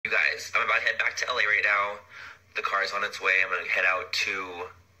guys, I'm about to head back to LA right now. The car is on its way. I'm gonna head out to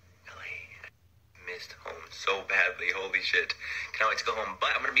LA. Missed home so badly. Holy shit. Cannot wait to go home. But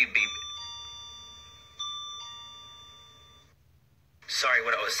I'm gonna be Sorry,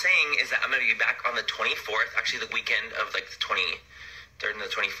 what I was saying is that I'm gonna be back on the 24th. Actually, the weekend of like the 23rd and the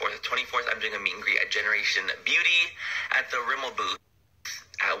 24th. The 24th, I'm doing a meet and greet at Generation Beauty at the Rimmel booth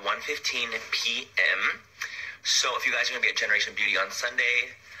at 1:15 p.m. So if you guys are going to be at Generation Beauty on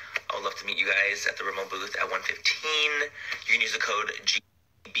Sunday, I would love to meet you guys at the Rimmel booth at 1:15. You can use the code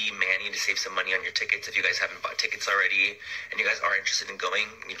GBManny to save some money on your tickets if you guys haven't bought tickets already and you guys are interested in going.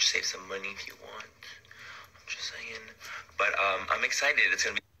 You can just save some money if you want. I'm just saying. But I'm excited. It's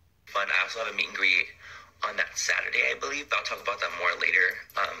going to be fun. I also have a meet and greet on that Saturday, I believe. But I'll talk about that more later.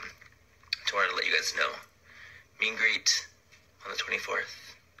 Just wanted to let you guys know. Meet and greet on the 24th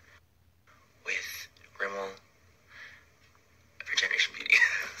with Rimmel for Generation Beauty.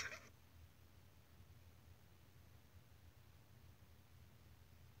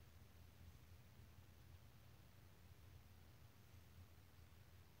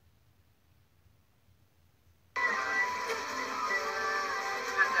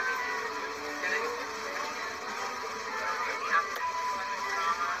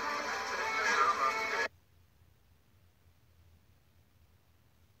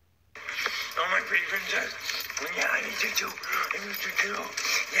 Oh, my pretty princess. Yeah, I miss you too. I miss you too.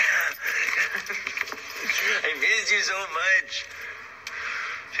 Yeah. I miss you so much.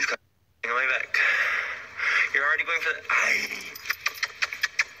 She's coming on my back. You're already going for the... I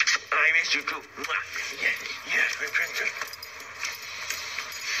miss you too. Yes, yes, my princess.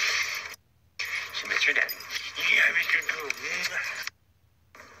 She missed her daddy. Yeah, I miss you too.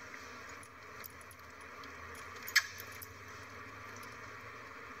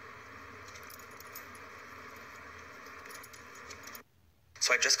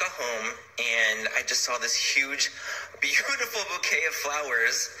 So I just got home and I just saw this huge, beautiful bouquet of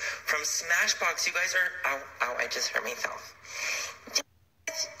flowers from Smashbox. You guys are, ow, I just hurt myself.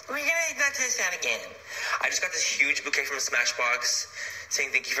 We're gonna not touch that again. I just got this huge bouquet from Smashbox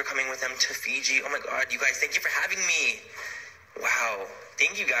saying thank you for coming with them to Fiji. Oh my God, you guys, thank you for having me. Wow,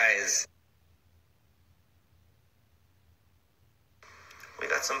 thank you guys. We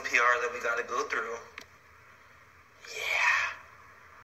got some PR that we gotta go through.